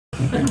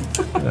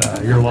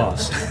Your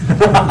loss.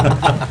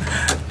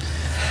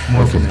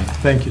 More for me.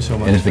 Thank you so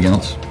much. Anything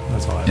else?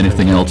 That's all I have.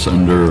 Anything else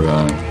under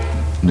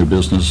new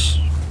business?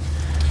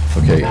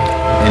 Okay. Go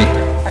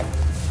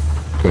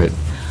ahead.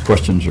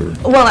 Questions or?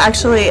 Well,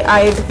 actually,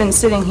 I've been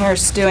sitting here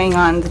stewing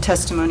on the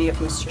testimony of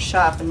Mr.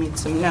 Schaaf and made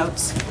some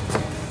notes.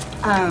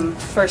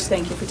 First,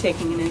 thank you for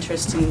taking an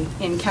interest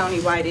in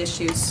county-wide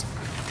issues.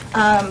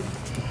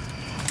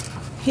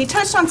 He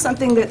touched on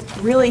something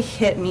that really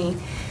hit me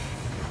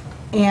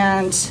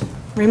and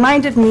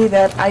reminded me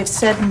that I've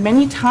said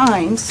many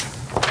times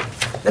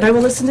that I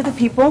will listen to the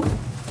people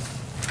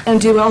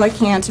and do all I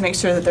can to make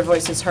sure that their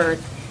voice is heard.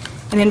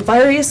 And in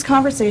various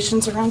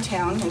conversations around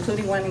town,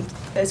 including one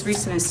as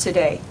recent as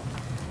today,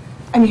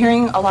 I'm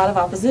hearing a lot of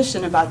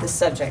opposition about this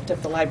subject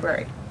of the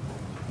library.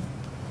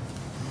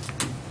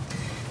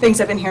 Things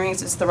I've been hearing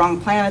is it's the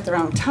wrong plan at the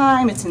wrong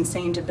time, it's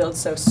insane to build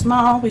so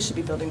small, we should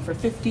be building for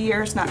 50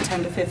 years, not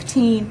 10 to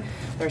 15.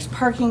 There's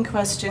parking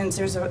questions,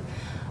 there's a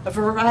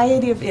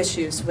variety of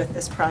issues with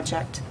this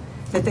project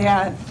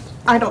that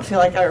I don't feel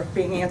like are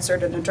being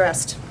answered and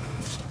addressed.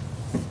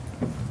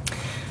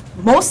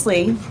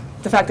 Mostly,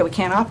 the fact that we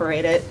can't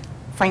operate it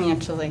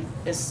financially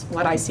is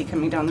what I see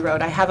coming down the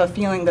road. I have a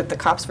feeling that the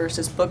cops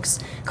versus books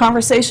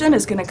conversation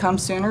is going to come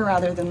sooner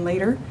rather than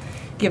later,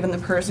 given the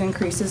PERS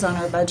increases on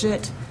our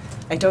budget.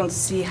 I don't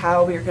see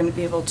how we're going to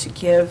be able to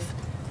give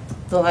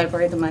the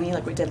library the money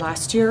like we did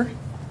last year,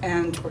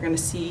 and we're going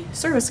to see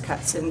service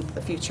cuts in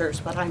the future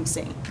is what I'm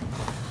seeing.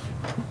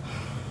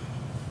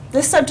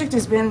 This subject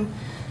has been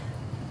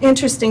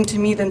interesting to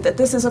me that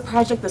this is a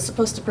project that's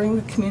supposed to bring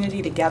the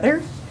community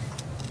together,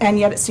 and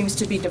yet it seems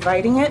to be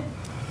dividing it.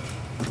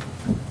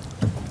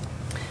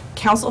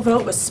 Council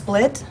vote was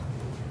split,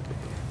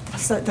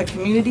 so the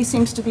community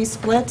seems to be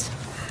split.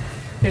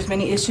 There's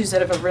many issues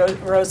that have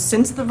arose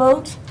since the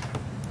vote.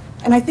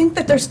 And I think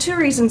that there's two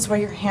reasons why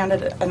you're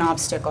handed an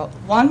obstacle.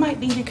 One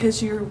might be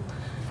because you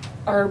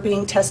are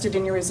being tested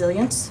in your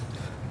resilience,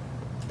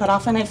 but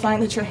often I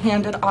find that you're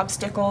handed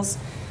obstacles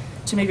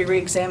to maybe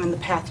re-examine the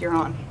path you're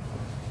on.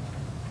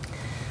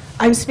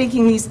 I'm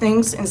speaking these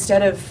things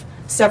instead of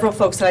several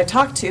folks that I've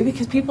talked to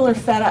because people are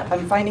fed up.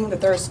 I'm finding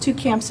that there's two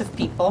camps of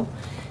people,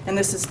 and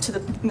this is to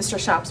Mr.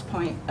 Schaaf's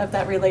point of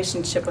that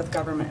relationship with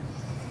government.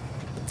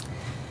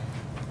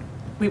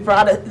 They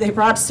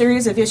brought a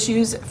series of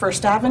issues at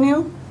First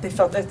Avenue. They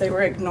felt that they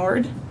were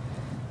ignored.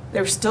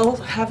 They're still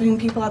having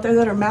people out there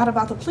that are mad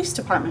about the police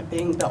department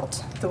being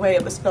built, the way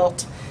it was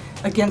built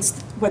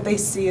against what they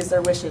see as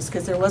their wishes,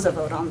 because there was a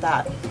vote on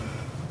that.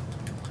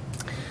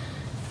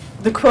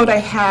 The quote I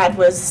had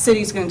was, the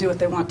city's going to do what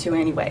they want to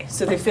anyway.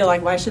 So they feel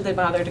like, why should they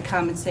bother to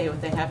come and say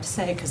what they have to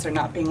say, because they're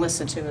not being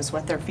listened to is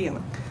what they're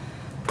feeling.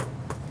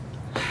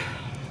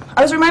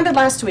 I was reminded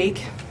last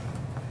week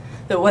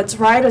that what's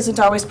right isn't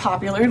always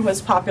popular, and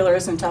what's popular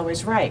isn't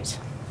always right.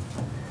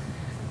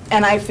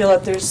 And I feel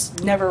that there's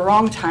never a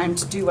wrong time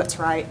to do what's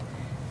right.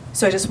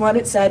 So I just want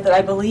it said that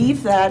I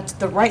believe that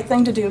the right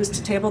thing to do is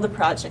to table the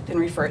project and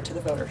refer it to the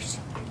voters.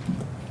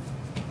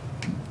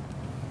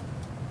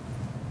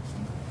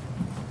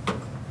 Are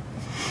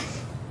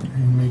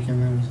you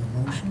making that as a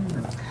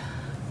motion? Or?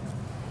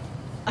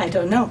 I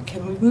don't know.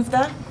 Can we move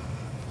that?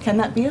 Can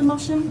that be a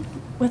motion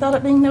without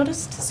it being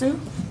noticed, Sue?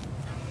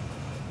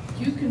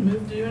 You can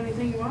move to do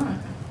anything you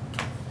want.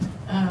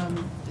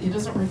 It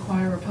doesn't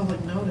require a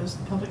public notice.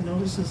 The public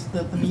notice is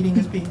that the meeting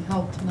is being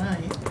held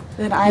tonight.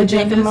 Then I make a motion.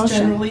 The agenda is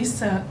generally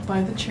set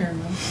by the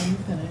chairman when you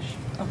finish.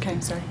 Okay,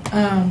 sorry.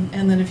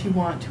 And then if you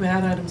want to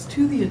add items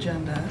to the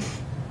agenda,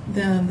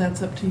 then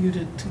that's up to you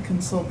to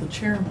consult the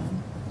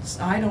chairman.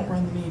 I don't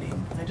run the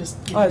meeting. I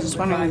just give I was just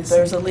wondering if advice.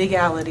 there's a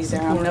legality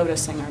there I'm Support.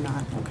 noticing or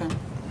not. Okay.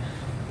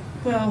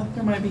 Well,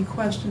 there might be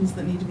questions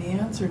that need to be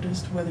answered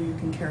as to whether you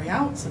can carry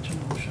out such a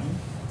motion,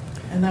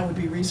 and that would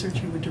be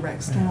research you would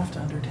direct staff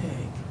to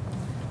undertake.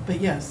 But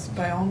yes,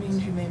 by all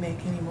means, you may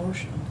make any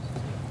motion,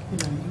 you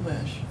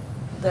wish.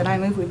 Then I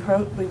move we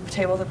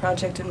table the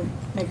project and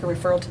make a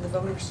referral to the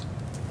voters.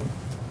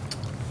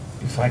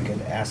 If I could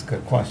ask a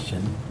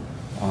question,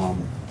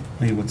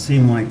 it would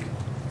seem like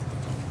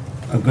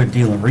a good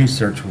deal of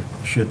research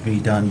should be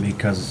done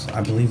because I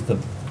believe the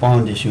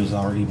bond issue has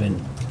already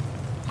been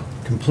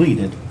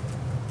completed.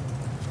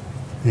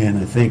 And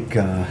I think,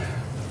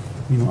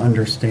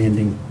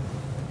 understanding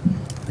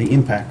the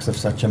impacts of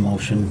such a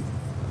motion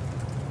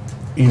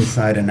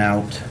inside and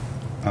out,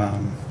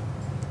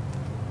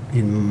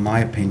 in my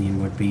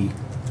opinion, would be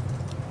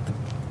the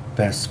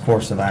best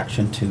course of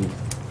action to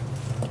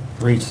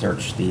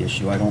research the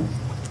issue. I don't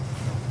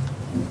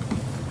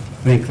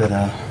think that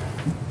a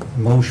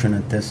motion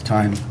at this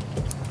time,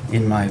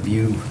 in my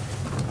view,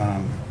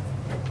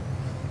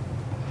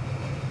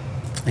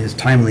 is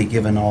timely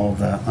given all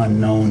the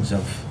unknowns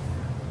of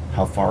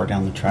how far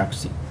down the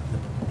tracks the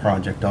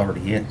project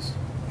already is.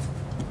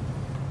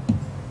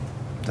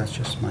 That's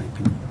just my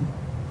opinion.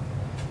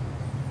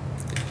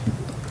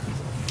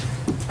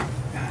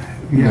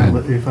 Yeah,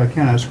 if I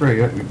can ask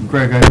Greg.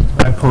 Greg,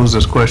 I posed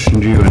this question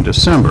to you in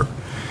December,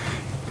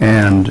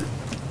 and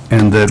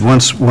that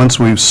once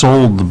we've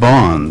sold the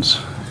bonds,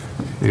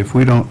 if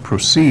we don't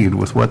proceed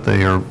with what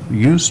they are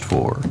used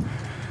for,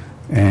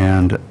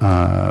 and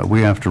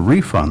we have to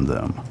refund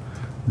them,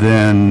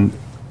 then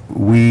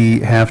we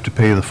have to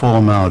pay the full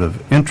amount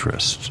of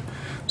interest.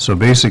 So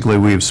basically,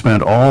 we've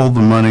spent all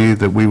the money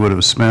that we would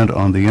have spent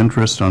on the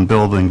interest on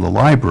building the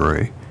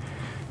library.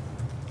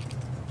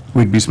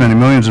 We'd be spending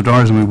millions of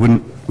dollars and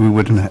we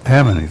wouldn't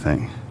have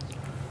anything.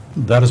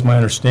 That is my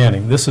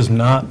understanding. This is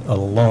not a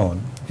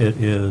loan, it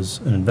is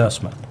an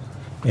investment.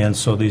 And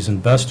so these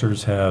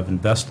investors have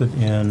invested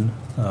in,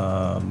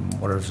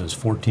 whatever it is,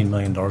 $14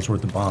 million worth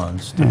of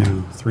bonds to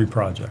do 3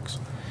 projects.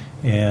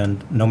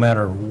 And no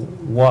matter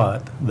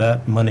what,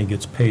 that money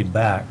gets paid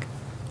back,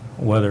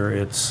 whether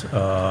it's,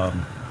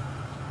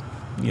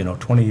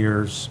 20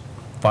 years,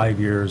 5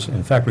 years.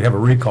 In fact, we have a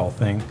recall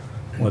thing,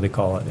 what they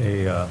call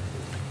it,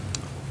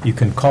 you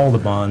can call the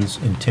bonds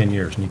in 10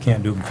 years, and you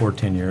can't do it before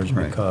 10 years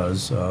Right.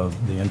 because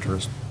of the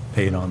interest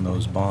paid on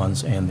those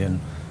bonds and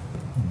then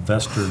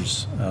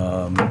investors'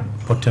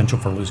 potential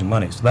for losing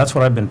money. So that's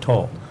what I've been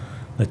told,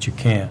 that you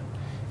can't.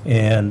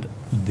 And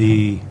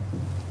the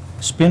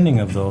spending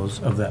of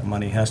that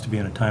money has to be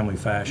in a timely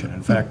fashion.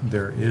 In fact,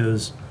 you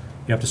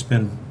have to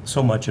spend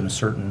so much in a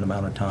certain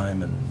amount of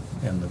time, and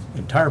the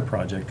entire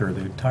project or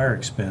the entire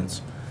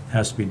expense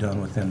has to be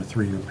done within a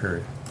 3-year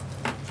period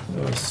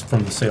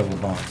from the sale of the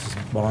bonds.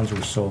 Bonds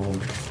were sold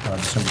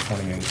December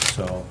 28th,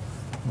 so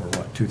we're,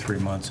 2-3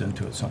 months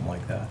into it, something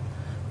like that.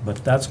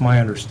 But that's my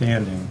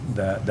understanding,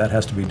 that that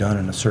has to be done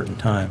in a certain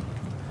time.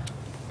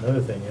 The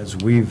other thing is,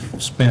 we've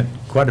spent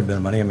quite a bit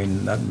of money. I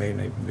mean, that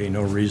may be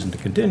no reason to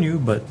continue,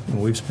 but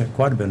we've spent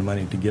quite a bit of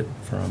money to get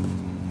from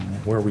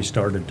where we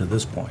started to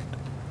this point.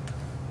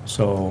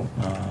 So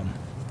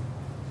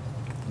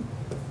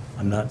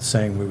I'm not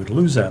saying we would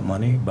lose that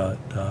money, but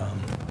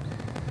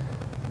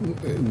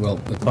Well,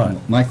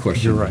 But my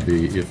question you're would right.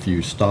 be, if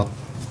you stop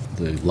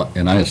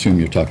and I assume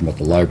you're talking about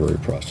the library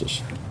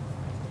process.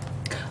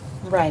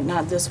 Right,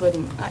 not, this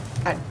wouldn't,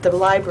 the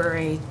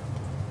library,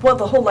 well,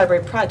 the whole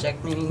library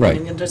project, meaning, Right.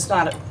 it's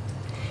not,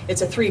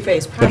 it's a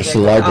 3-phase But project, it's the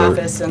the library.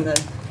 office and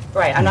the,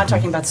 right, I'm not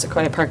talking about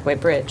Sequoia Parkway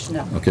Bridge,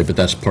 no. Okay, but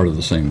that's part of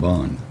the same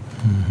bond.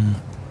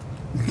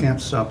 You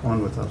can't stop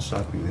one without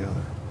stopping the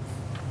other.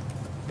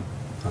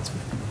 That's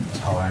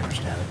how I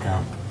understand it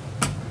now.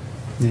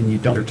 Then you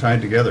don't. They're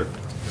tied together.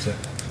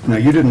 Now,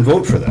 you didn't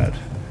vote for that,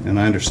 and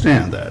I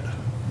understand that,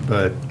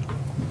 but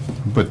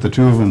the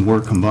two of them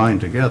were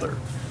combined together.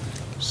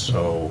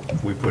 So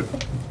we put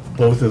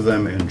both of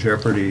them in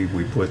jeopardy.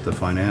 We put the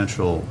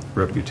financial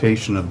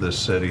reputation of this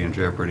city in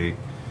jeopardy.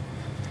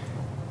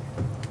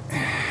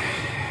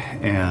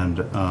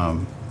 And,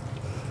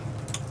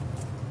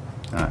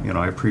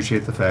 I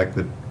appreciate the fact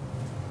that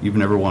you've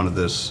never wanted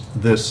this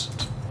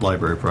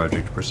library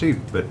project to proceed,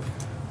 but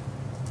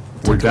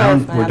we're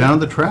down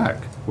the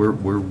track.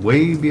 We're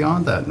way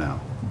beyond that now.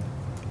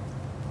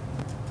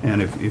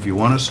 And if you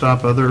want to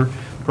stop other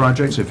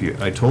projects,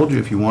 I told you,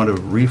 if you want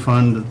to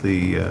refund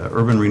the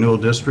urban renewal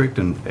district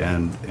and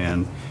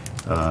end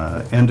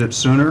it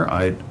sooner,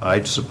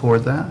 I'd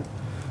support that.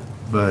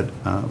 But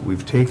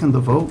we've taken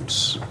the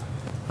votes.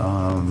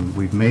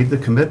 We've made the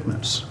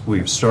commitments.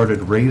 We've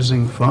started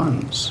raising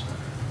funds.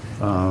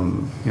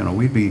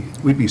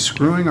 We'd be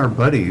screwing our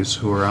buddies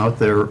who are out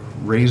there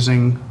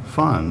raising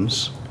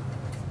funds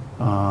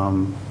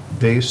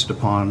based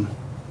upon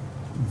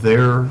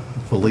their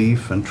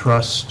belief and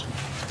trust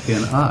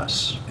in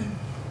us.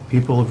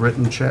 People have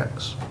written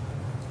checks.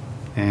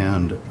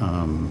 And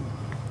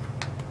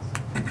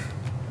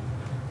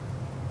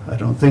I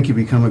don't think you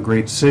become a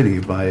great city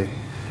by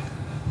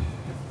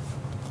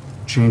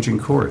changing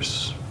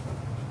course.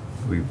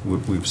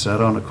 We've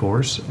set on a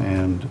course,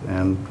 and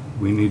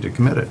we need to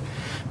commit it.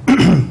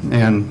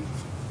 And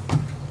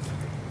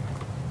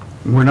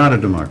we're not a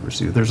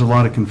democracy. There's a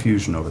lot of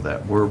confusion over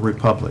that. We're a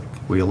republic.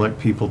 We elect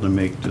people to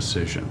make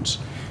decisions.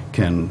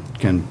 Can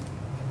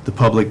the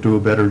public do a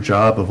better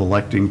job of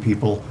electing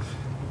people?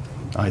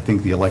 I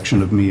think the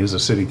election of me as a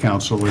city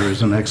councilor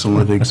is an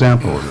excellent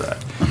example of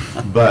that.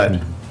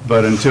 But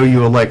until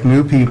you elect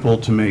new people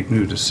to make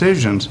new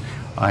decisions,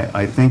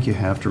 I think you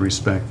have to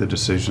respect the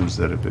decisions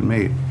that have been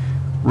made.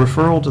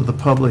 Referral to the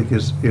public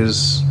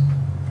is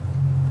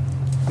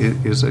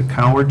a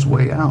coward's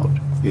way out.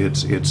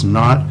 It's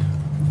not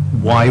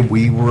why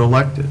we were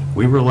elected.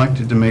 We were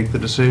elected to make the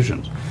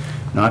decisions,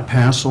 not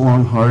pass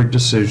along hard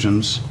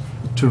decisions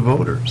to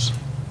voters.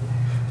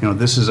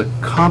 This is a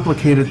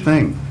complicated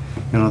thing.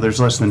 There's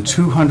less than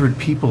 200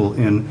 people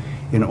in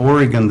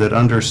Oregon that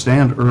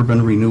understand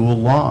urban renewal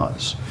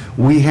laws.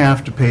 We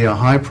have to pay a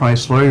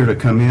high-priced lawyer to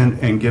come in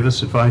and give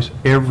us advice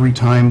every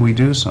time we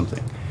do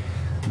something.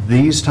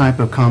 These type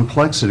of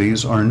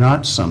complexities are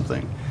not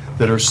something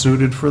that are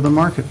suited for the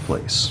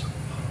marketplace.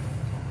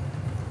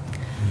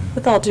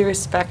 With all due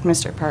respect,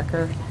 Mr.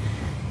 Parker,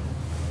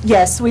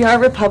 yes, we are a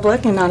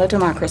republic and not a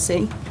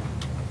democracy,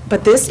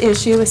 but this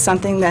issue is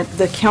something that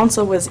the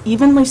council was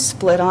evenly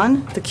split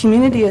on, the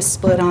community is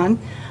split on.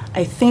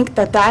 I think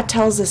that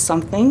tells us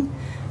something,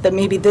 that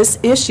maybe this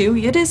issue,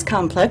 it is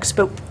complex,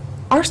 but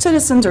our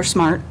citizens are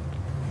smart,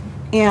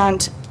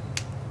 and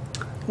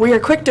We are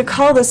quick to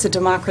call this a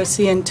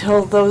democracy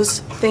until those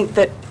think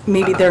that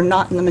maybe they're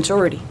not in the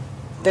majority.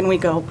 Then we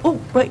go,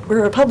 oh, right, we're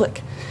a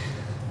republic.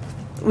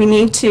 We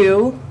need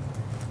to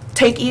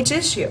take each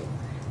issue.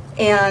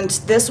 And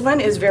this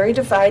one is very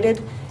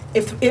divided.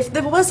 If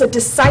there was a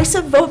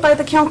decisive vote by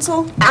the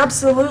council,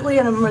 absolutely,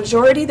 in a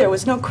majority, there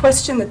was no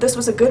question that this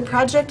was a good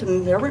project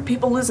and there weren't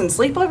people losing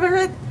sleep over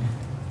it,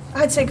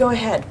 I'd say go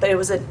ahead. But it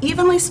was an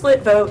evenly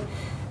split vote.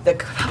 The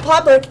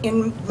public,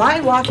 in my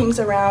walkings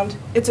around,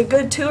 it's a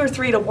good 2 or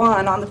 3 to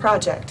 1 on the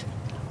project.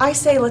 I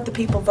say let the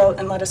people vote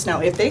and let us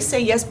know. If they say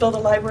yes, build a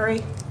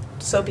library,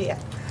 so be it.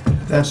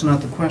 That's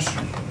not the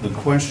question. The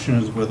question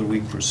is whether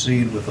we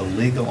proceed with a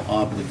legal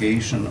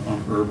obligation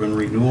on urban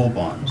renewal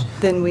bonds.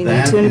 Then we need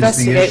That to is the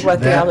investigate issue.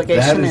 what the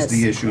obligation That is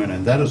is. the issue,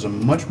 and that is a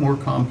much more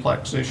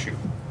complex issue.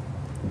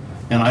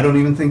 And I don't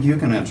even think you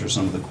can answer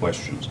some of the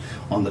questions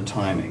on the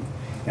timing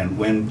and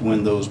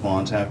when those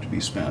bonds have to be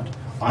spent.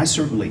 I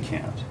certainly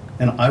can't,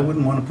 and I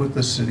wouldn't want to put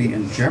this city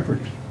in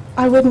jeopardy.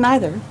 I wouldn't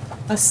either.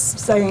 Us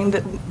saying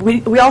that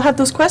we all have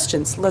those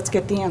questions. Let's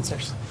get the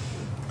answers.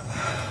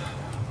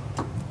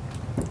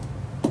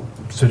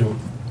 So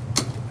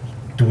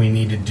do we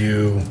need to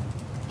do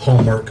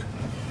homework?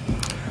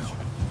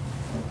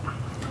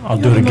 I'll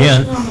You do it have a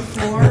again. motion on the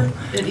floor.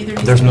 It either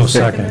needs There's to no be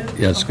second. seconded.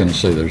 Yeah, it's going to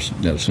say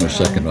there's no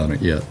second on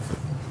it yet.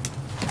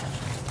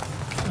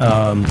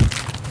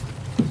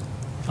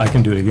 I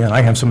can do it again. I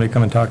can have somebody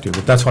come and talk to you,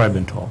 but that's what I've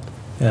been told.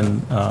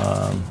 And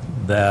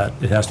that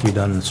it has to be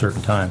done in a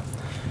certain time.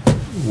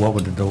 What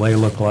would the delay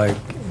look like?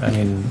 I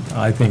mean,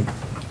 I think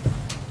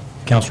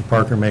Councilor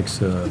Parker makes,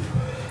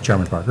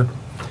 Chairman Parker,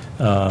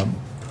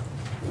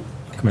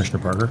 Commissioner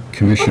Parker.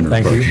 Commissioner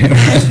Thank you.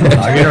 Parker.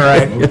 I'll get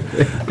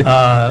it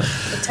right.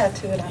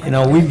 Tattoo it on. You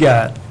know, we've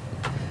got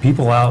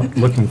people out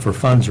looking for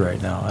funds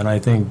right now, and I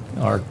think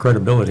our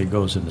credibility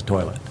goes in the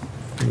toilet.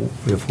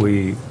 If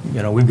we,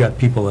 you know, we've got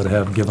people that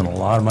have given a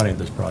lot of money to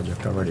this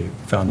project already,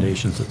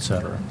 foundations, et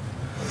cetera.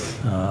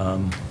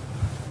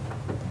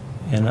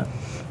 And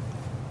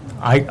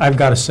I've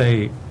got to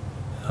say,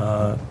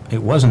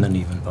 it wasn't an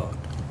even vote.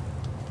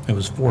 It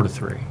was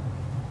 4-3.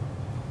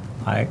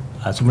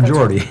 That's a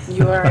majority.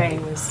 URA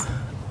was,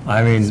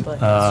 I mean, Split,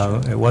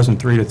 that's it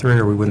wasn't 3-3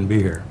 or we wouldn't be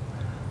here.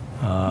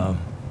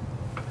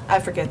 I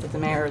forget that the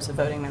mayor is a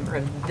voting member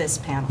of this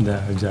panel.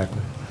 Yeah,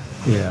 exactly.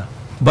 Yeah.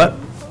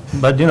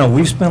 But, you know,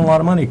 we've spent a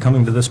lot of money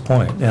coming to this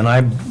point, and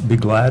I'd be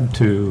glad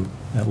to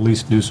at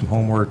least do some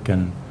homework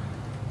and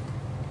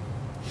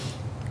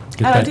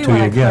get And I that do to you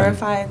want to again.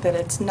 clarify that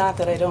it's not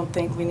that I don't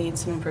think we need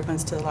some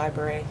improvements to the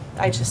library.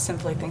 I just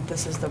simply think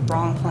this is the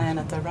wrong plan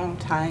at the wrong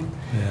time.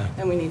 Yeah.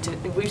 And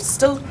we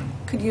still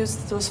could use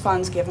those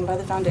funds given by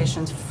the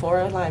foundations for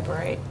a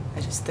library.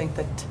 I just think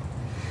that,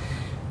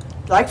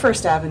 like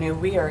First Avenue,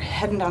 we are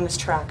heading down this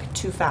track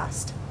too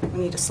fast. We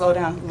need to slow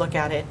down, look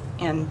at it,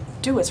 and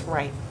do what's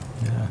right.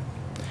 Yeah.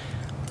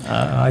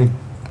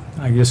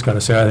 I just got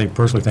to say, I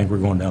personally think we're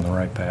going down the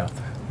right path.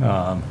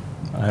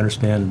 I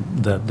understand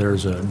that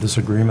there's a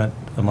disagreement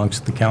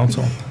amongst the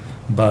council,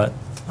 but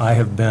I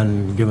have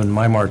been given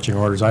my marching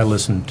orders. I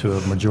listened to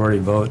a majority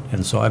vote,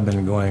 and so I've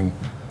been going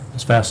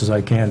as fast as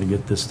I can to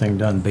get this thing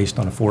done based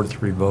on a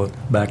 4-3 vote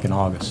back in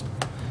August.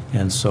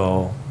 And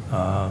so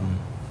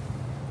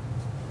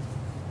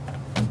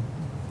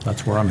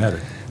that's where I'm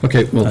headed,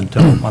 Okay, well,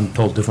 until I'm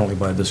told differently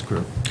by this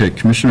group. okay,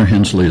 Commissioner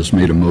Hensley has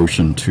made a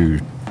motion to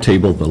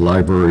table the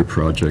library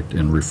project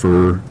and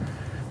refer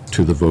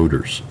to the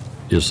voters.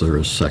 Is there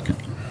a second?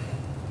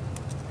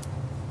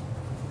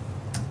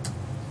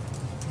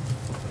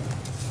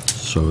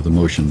 So the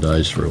motion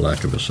dies for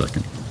lack of a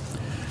second.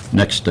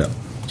 Next step.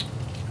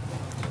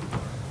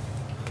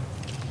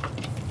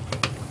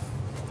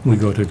 We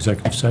go to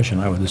executive session,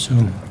 I would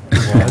assume.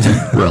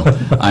 Well,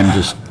 I'm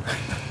just,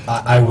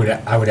 I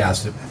would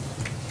ask that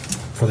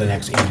for the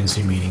next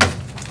agency meeting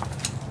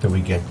that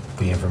we get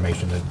the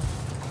information that,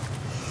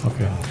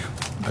 Okay.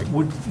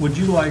 Would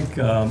you like,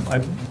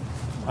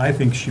 I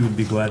think she would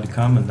be glad to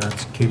come, and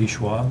that's Katie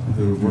Schwab,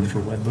 who works for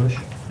Wedbush.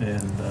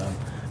 And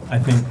I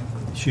think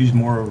she's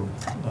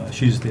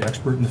she's the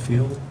expert in the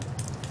field.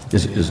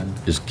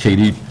 is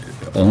Katie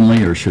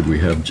only, or should we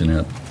have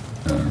Jeanette?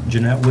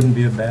 Jeanette wouldn't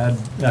be a bad,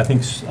 I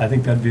think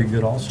that'd be a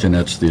good also.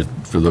 Jeanette's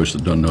for those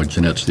that don't know,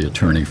 Jeanette's the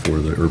attorney for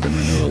the Urban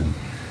Renewal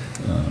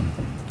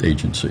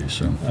Agency,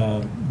 so.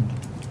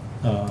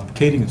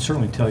 Katie can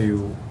certainly tell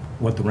you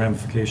what the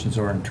ramifications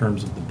are in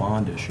terms of the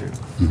bond issue.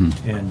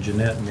 And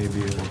Jeanette may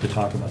be able to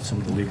talk about some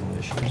of the legal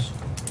issues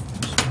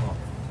as well.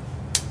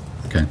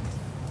 Okay.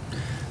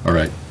 All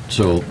right,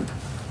 so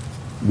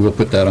we'll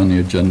put that on the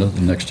agenda,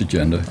 the next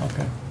agenda,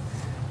 Okay.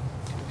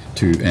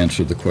 to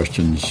answer the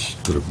questions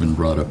that have been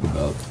brought up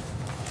about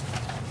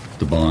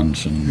the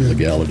bonds and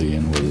legality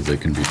and whether they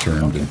can be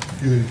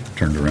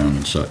turned around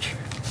and such.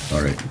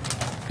 All right.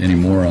 Any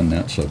more on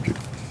that subject?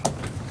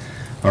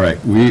 All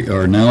right, we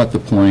are now at the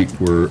point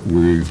where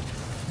we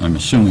I'm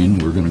assuming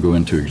we're going to go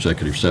into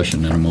executive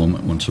session in a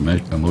moment once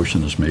a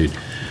motion is made.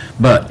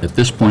 But at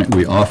this point,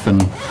 we often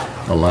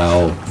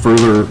allow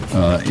further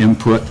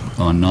input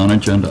on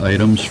non-agenda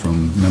items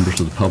from members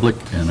of the public,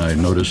 and I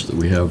noticed that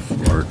we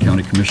have our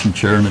county commission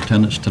chair in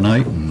attendance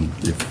tonight, and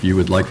if you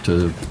would like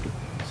to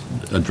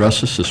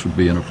address us, this would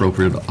be an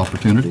appropriate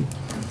opportunity.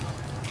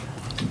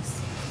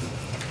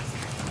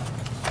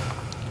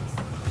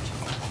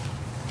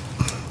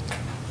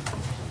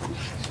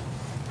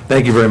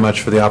 Thank you very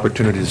much for the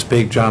opportunity to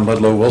speak. John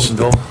Ludlow,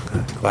 Wilsonville,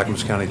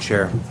 Clackamas County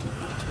Chair.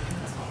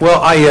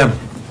 Well, I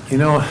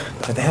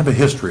have a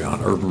history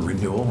on urban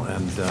renewal,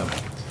 and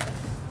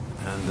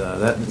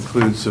that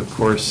includes, of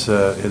course,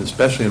 and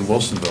especially in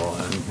Wilsonville.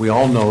 And we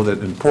all know that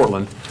in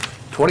Portland,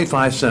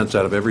 25 cents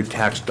out of every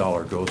tax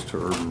dollar goes to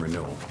urban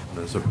renewal.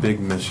 There's a big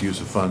misuse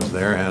of funds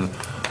there, and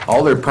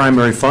all their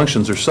primary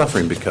functions are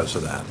suffering because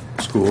of that.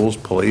 Schools,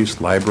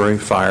 police, library,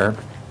 fire.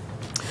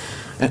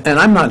 And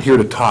I'm not here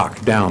to talk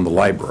down the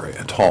library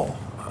at all.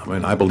 I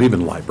mean, I believe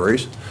in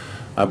libraries.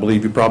 I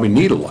believe you probably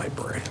need a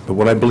library. But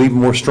what I believe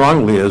more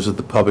strongly is that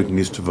the public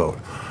needs to vote.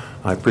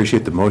 I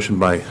appreciate the motion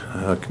by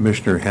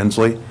Commissioner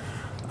Hensley.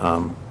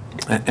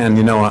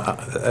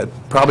 It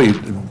probably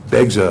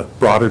begs a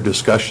broader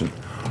discussion.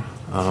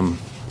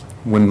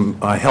 When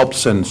I helped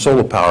send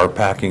solar power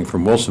packing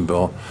from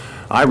Wilsonville,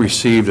 I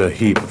received a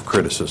heap of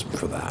criticism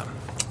for that.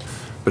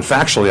 But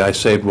factually, I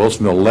saved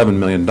Wilsonville $11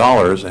 million,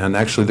 and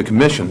actually the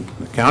commission,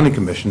 the county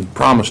commission,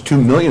 promised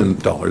 $2 million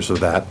of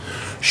that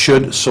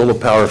should solar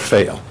power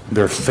fail.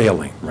 They're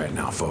failing right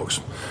now,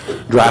 folks,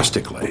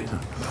 drastically.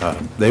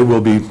 They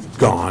will be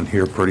gone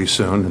here pretty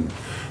soon, and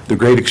the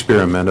great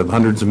experiment of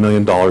hundreds of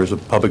millions of dollars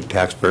of public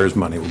taxpayers'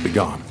 money will be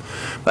gone.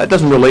 That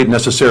doesn't relate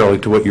necessarily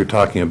to what you're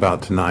talking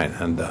about tonight,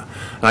 and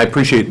I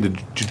appreciate the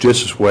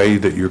judicious way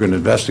that you're going to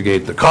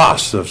investigate the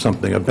costs of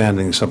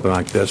abandoning something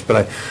like this, but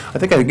I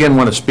think I again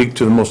want to speak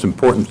to the most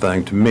important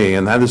thing to me,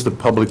 and that is the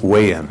public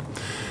weigh-in.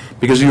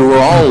 Because you were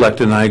all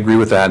elected, and I agree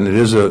with that, and it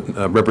is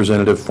a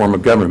representative form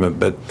of government,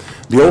 but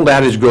the old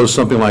adage goes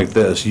something like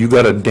this: you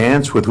got to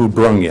dance with who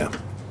brung you.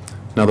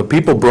 Now, the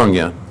people brung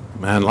you,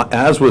 and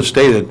as was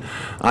stated,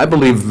 I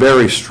believe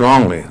very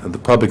strongly that the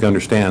public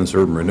understands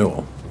urban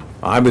renewal.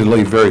 I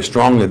believe very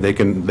strongly they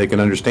can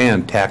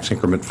understand tax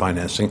increment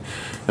financing,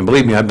 and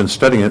believe me, I've been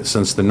studying it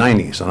since the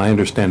 90s, and I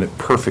understand it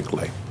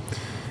perfectly.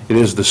 It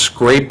is the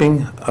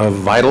scraping of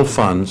vital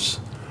funds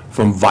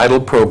from vital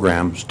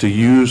programs to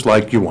use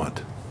like you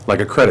want, like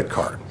a credit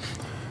card.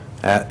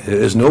 It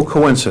is no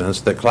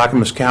coincidence that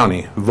Clackamas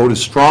County voted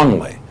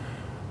strongly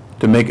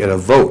to make it a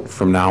vote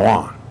from now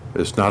on.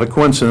 It's not a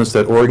coincidence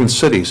that Oregon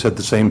City said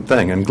the same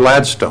thing, and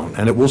Gladstone,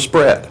 and it will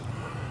spread.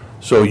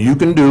 So you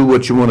can do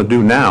what you want to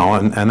do now,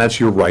 and that's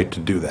your right to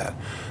do that,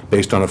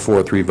 based on a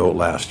 4-3 vote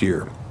last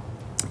year.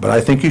 But I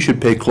think you should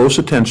pay close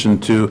attention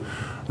to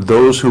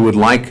those who would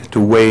like to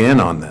weigh in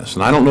on this.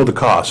 And I don't know the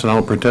costs, and I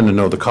don't pretend to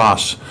know the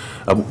costs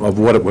of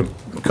what it would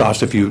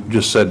cost if you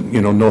just said,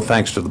 no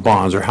thanks to the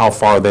bonds, or how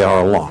far they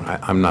are along.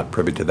 I'm not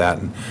privy to that,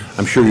 and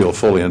I'm sure you'll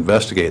fully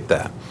investigate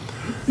that.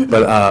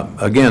 But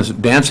again,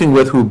 dancing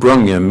with who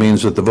brung you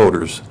means that the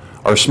voters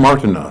are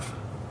smart enough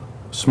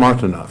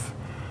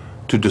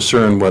to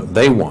discern what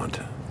they want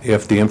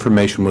if the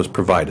information was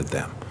provided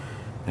them.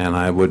 And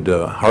I would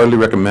heartily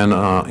recommend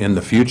in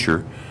the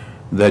future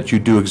that you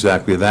do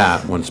exactly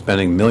that when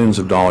spending millions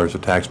of dollars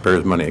of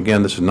taxpayers' money.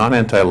 Again, this is not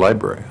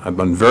anti-library. I've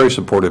been very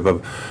supportive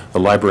of the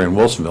library in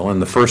Wilsonville, and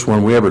the first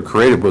one we ever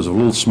created was a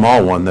little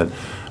small one that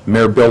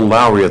Mayor Bill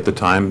Lowry at the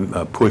time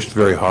pushed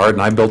very hard,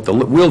 and I built the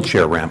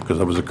wheelchair ramp because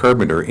I was a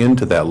carpenter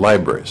into that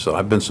library. So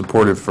I've been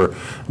supportive for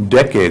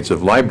decades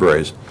of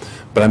libraries,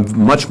 but I'm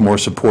much more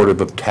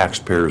supportive of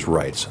taxpayers'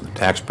 rights. And the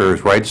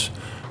taxpayers' rights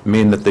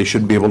mean that they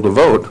should be able to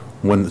vote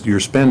when you're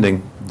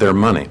spending their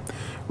money.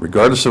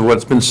 Regardless of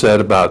what's been said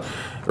about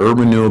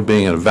urban renewal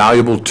being a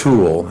valuable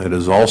tool, it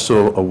is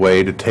also a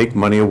way to take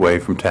money away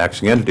from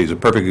taxing entities. A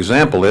perfect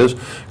example is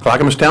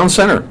Clackamas Town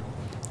Center.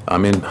 I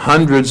mean,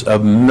 hundreds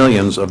of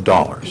millions of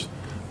dollars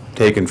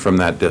taken from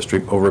that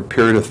district over a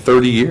period of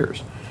 30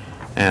 years,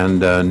 and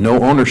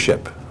no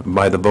ownership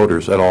by the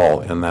voters at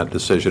all in that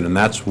decision. And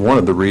that's one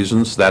of the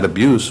reasons that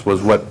abuse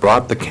was what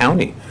brought the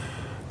county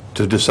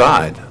to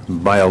decide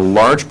by a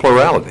large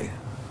plurality,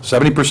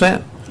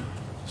 70%,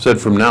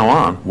 said from now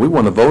on, we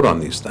want to vote on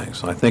these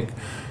things. I think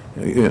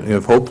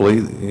if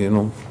hopefully,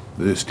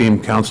 the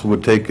esteemed council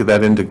would take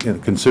that into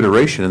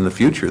consideration in the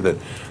future, that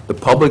the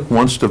public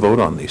wants to vote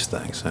on these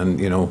things. And,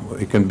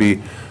 it can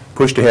be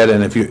pushed ahead,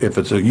 and if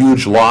it's a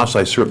huge loss,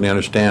 I certainly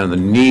understand the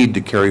need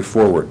to carry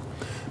forward.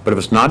 But if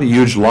it's not a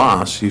huge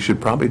loss, you should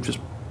probably just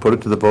put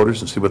it to the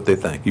voters and see what they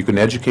think. You can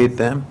educate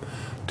them,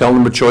 tell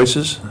them the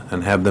choices,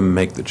 and have them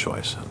make the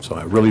choice. So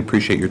I really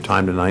appreciate your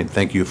time tonight.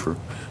 Thank you for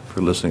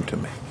listening to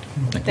me.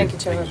 Thank you,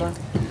 Chair LeBlanc.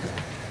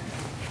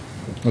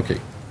 Okay,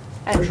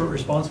 Short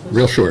response, please.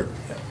 real short.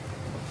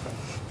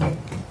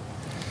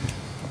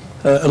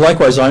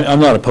 Likewise, I'm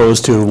not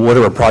opposed to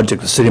whatever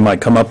project the city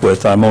might come up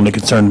with. I'm only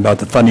concerned about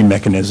the funding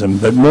mechanism.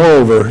 But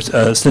moreover,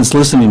 since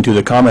listening to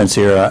the comments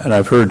here, and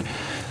I've heard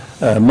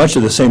much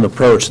of the same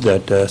approach,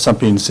 that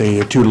something's,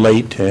 say, too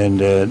late, and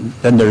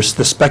then there's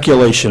the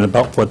speculation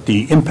about what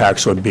the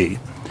impacts would be.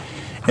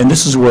 And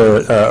this is where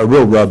a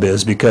real rub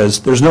is,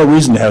 because there's no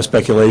reason to have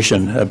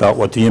speculation about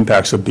what the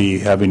impacts would be,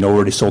 having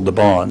already sold the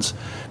bonds,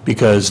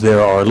 because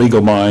there are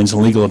legal minds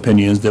and legal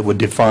opinions that would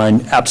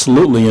define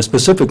absolutely and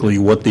specifically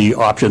what the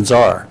options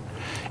are.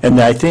 And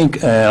I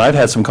think, I've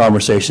had some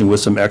conversation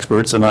with some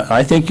experts, and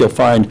I think you'll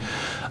find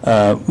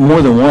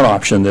more than one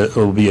option that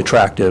will be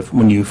attractive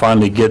when you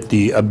finally get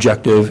the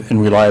objective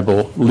and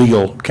reliable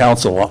legal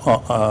counsel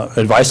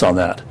advice on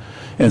that.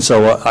 And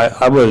so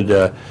I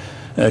would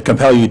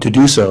compel you to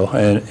do so,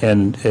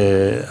 and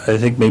I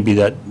think maybe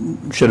that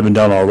should have been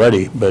done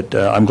already, but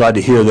I'm glad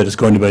to hear that it's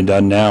going to be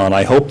done now, and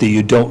I hope that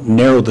you don't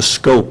narrow the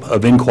scope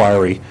of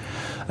inquiry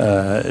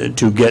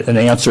to get an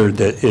answer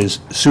that is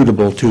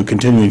suitable to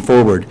continuing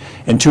forward,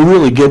 and to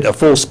really get a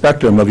full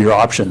spectrum of your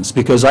options,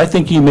 because I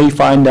think you may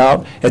find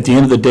out at the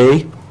end of the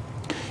day,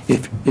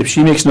 if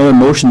she makes another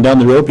motion down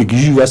the road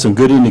because you got some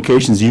good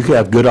indications you could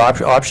have good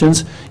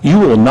options, you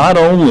will not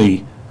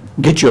only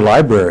get your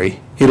library,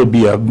 it'll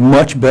be a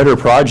much better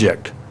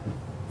project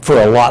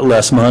for a lot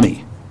less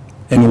money.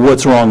 And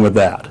what's wrong with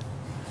that?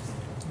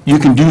 You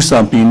can do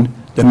something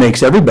that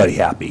makes everybody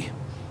happy.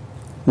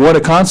 What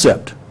a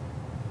concept.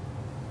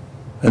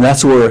 And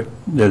that's where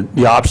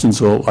the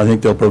options will, I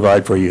think they'll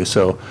provide for you.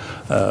 So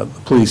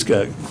please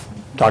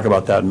talk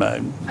about that and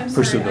I'm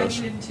pursue sorry, I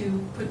those. needed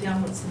to put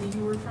down what city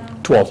you were from?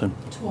 Tualatin.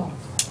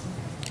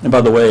 Tualatin. And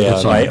by the way,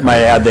 That's on my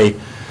add,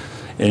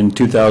 in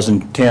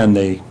 2010,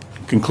 they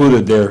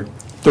concluded their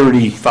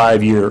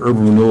 35-year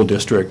urban renewal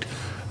district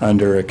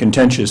under a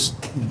contentious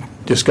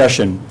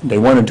discussion. They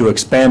wanted to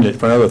expand it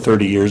for another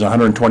 30 years,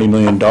 $120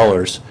 million.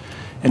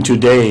 And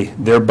today,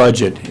 their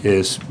budget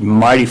is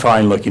mighty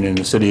fine looking in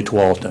the city of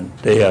Tualatin.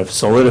 They have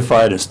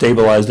solidified and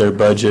stabilized their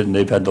budget, and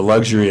they've had the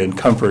luxury and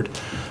comfort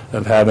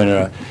of having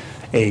a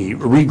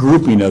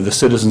regrouping of the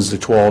citizens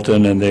of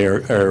Tualatin, and they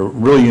are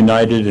really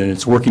united, and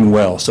it's working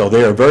well. So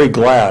they are very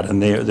glad,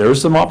 and there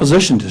was some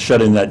opposition to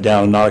shutting that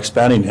down and not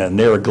expanding it, and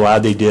they were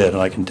glad they did.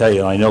 And I can tell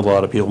you, I know a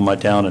lot of people in my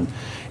town, and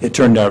it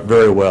turned out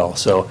very well.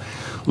 So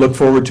look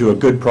forward to a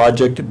good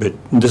project, but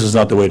this is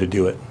not the way to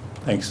do it.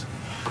 Thanks.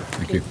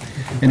 Thank you.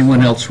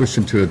 Anyone else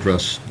wishing to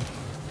address?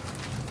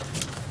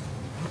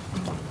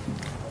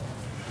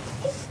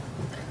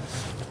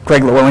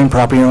 Craig Llewellyn,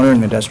 property owner in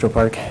the industrial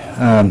park.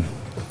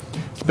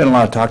 There's been a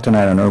lot of talk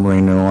tonight on urban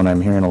renewal, and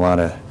I'm hearing a lot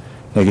of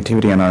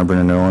negativity on urban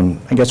renewal,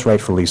 and I guess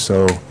rightfully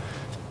so.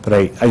 But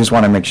I just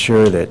want to make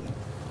sure that,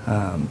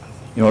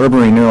 urban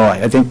renewal,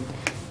 I think,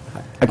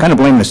 I kind of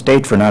blame the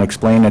state for not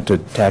explaining it to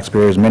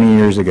taxpayers many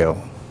years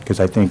ago, because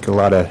I think a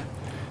lot of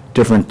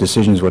different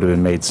decisions would have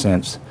been made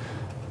since.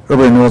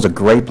 Urban renewal is a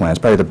great plan. It's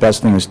probably the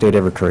best thing the state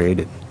ever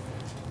created.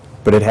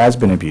 But it has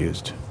been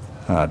abused.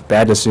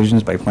 Bad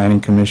decisions by planning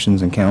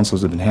commissions and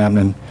councils have been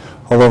happening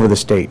all over the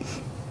state.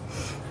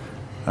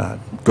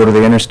 Go to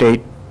the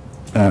interstate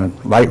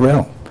light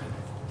rail.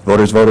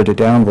 Voters voted it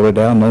down, no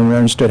one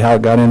understood how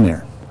it got in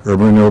there.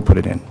 Urban renewal put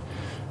it in.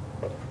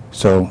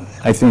 So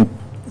I think,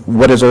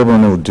 what does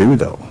urban renewal do,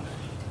 though?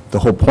 The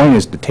whole point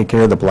is to take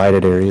care of the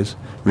blighted areas,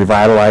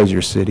 revitalize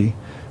your city,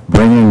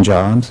 bring in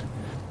jobs.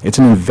 It's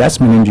an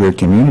investment into your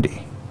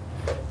community.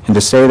 And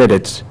to say that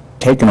it's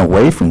taken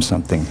away from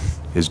something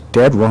is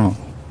dead wrong.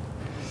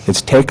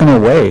 It's taken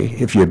away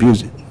if you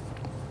abuse it.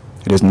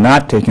 It is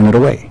not taking it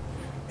away.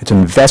 It's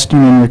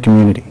investing in your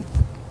community.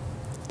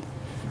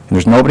 And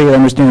there's nobody that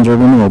understands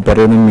urban renewal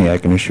better than me, I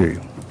can assure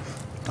you.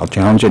 I'll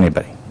challenge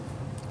anybody.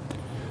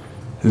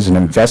 This is an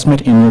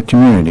investment in your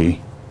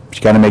community, but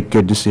you got to make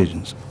good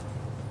decisions.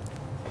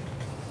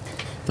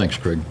 Thanks,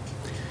 Craig.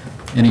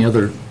 Any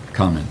other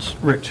comments?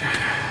 Rich.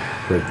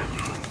 Craig.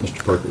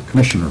 Mr. Parker.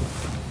 Commissioner.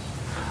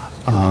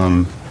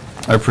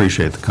 I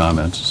appreciate the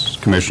comments.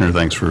 Commissioner,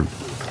 thanks for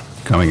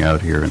coming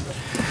out here.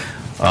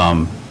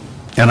 And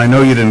I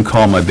know you didn't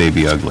call my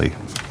baby ugly,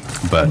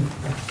 but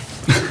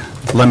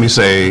let me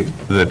say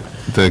that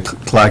the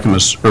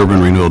Clackamas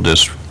Urban Renewal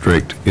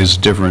District is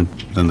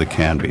different than the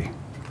Canby.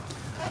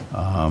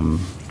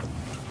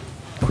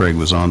 Craig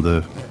was at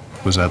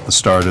the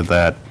start of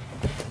that.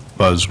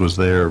 Buzz was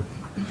there.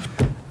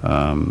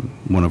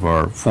 One of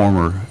our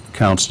former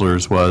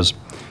counselors was.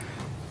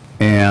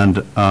 And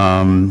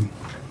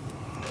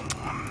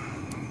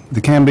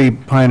the Canby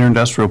Pioneer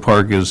Industrial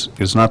Park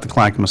is not the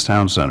Clackamas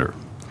Town Center.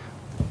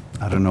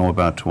 I don't know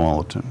about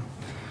Tualatin.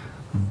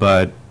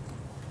 But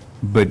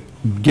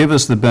give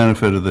us the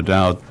benefit of the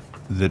doubt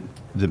that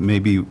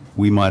maybe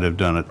we might have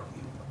done it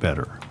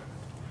better.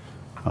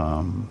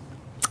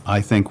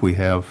 I think we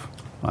have.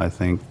 I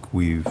think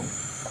we've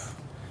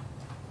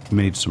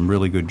made some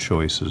really good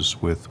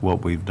choices with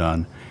what we've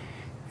done.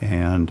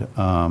 And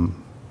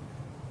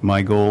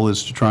my goal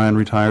is to try and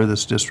retire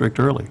this district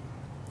early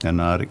and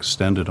not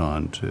extend it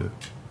on to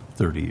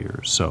 30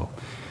 years. So,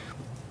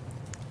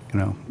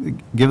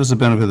 give us the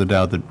benefit of the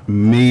doubt that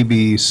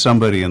maybe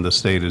somebody in the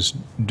state is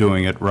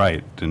doing it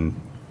right. And,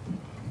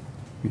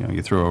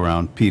 you throw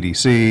around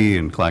PDC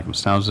and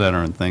Clackamas Town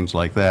Center and things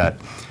like that.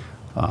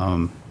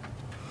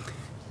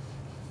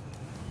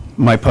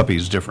 my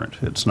puppy's different.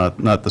 It's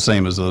not the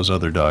same as those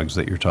other dogs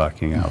that you're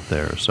talking out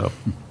there. So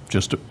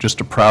just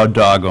a proud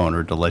dog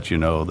owner to let you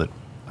know that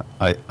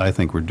I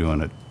think we're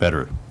doing it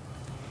better.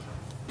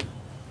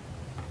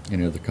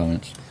 Any other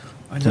comments?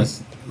 I'd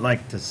just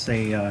like to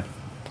say, I'd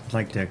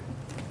like to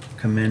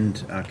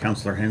commend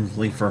Counselor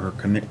Hensley for her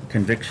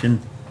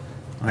conviction.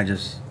 I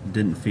just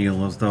didn't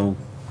feel as though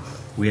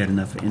we had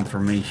enough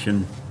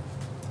information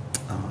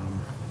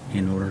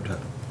in order to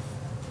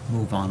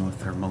move on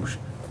with her motion.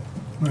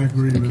 I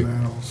agree Thank with you.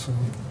 that also.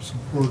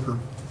 Support her.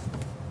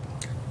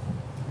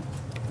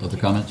 Other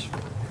comments?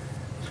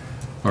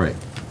 All right.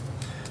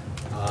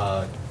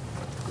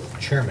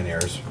 Chairman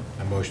Ayers,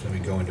 I motion that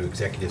we go into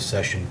executive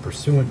session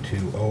pursuant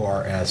to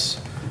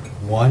ORS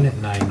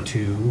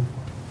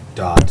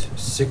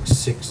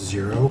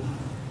 192.660,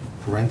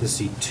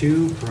 parenthesis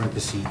 2,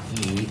 parenthesis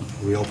E,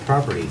 real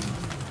property.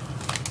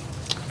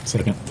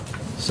 Second.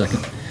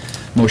 Second.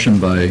 Motion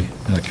by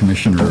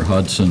Commissioner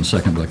Hodson,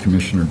 second by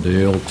Commissioner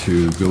Dale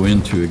to go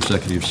into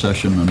executive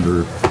session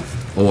under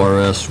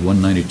ORS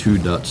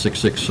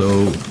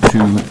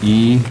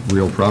 192.660-2E,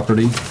 real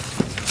property.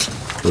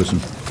 Those in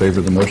favor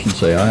of the motion,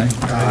 say aye.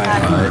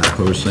 Aye.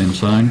 Opposed, same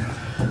sign.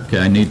 Okay,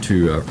 I need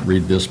to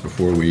read this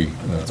before we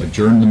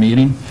adjourn the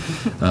meeting.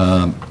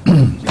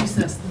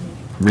 Recess the meeting.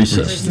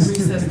 Recess.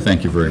 Recess.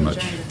 Thank you very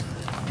much.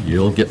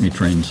 You'll get me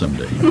trained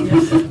someday,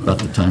 about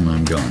the time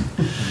I'm gone.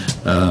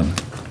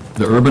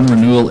 The Urban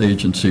Renewal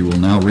Agency will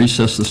now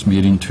recess this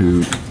meeting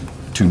to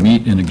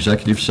meet in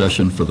executive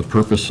session for the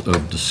purpose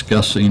of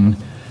discussing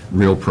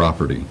real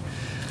property.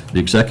 The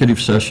executive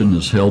session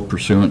is held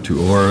pursuant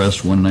to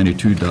ORS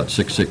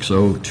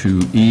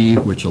 192.660-2E,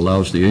 which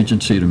allows the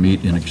agency to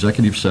meet in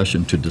executive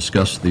session to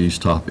discuss those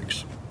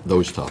topics.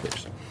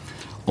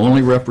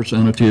 Only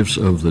representatives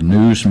of the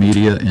news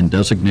media and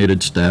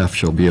designated staff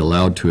shall be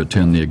allowed to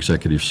attend the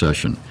executive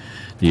session.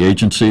 The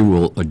agency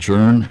will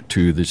adjourn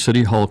to the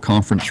City Hall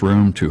conference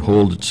room to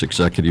hold its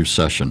executive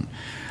session.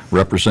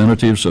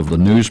 Representatives of the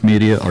news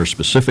media are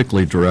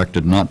specifically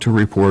directed not to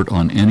report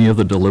on any of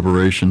the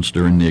deliberations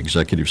during the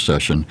executive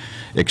session,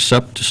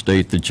 except to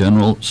state the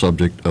general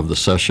subject of the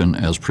session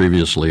as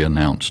previously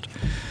announced.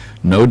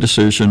 No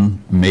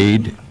decision may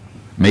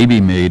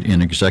be made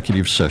in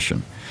executive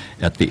session.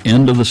 At the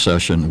end of the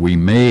session, we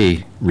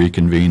may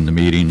reconvene the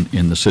meeting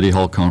in the City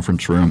Hall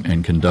conference room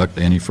and conduct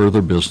any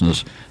further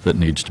business that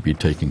needs to be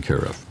taken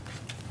care of.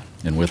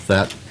 And with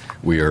that,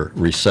 we are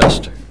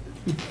recessed.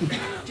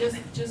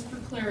 Just for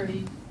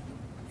clarity,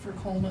 for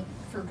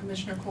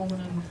Commissioner Coleman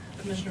and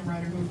Commissioner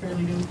Ryder, who are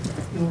fairly new,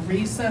 you'll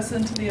recess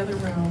into the other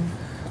room,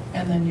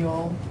 and then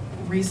you'll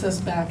recess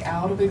back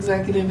out of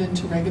executive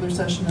into regular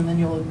session, and then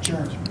you'll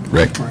adjourn.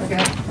 Right.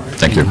 Okay?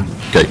 Thank you.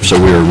 Okay, so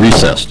we are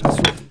recessed.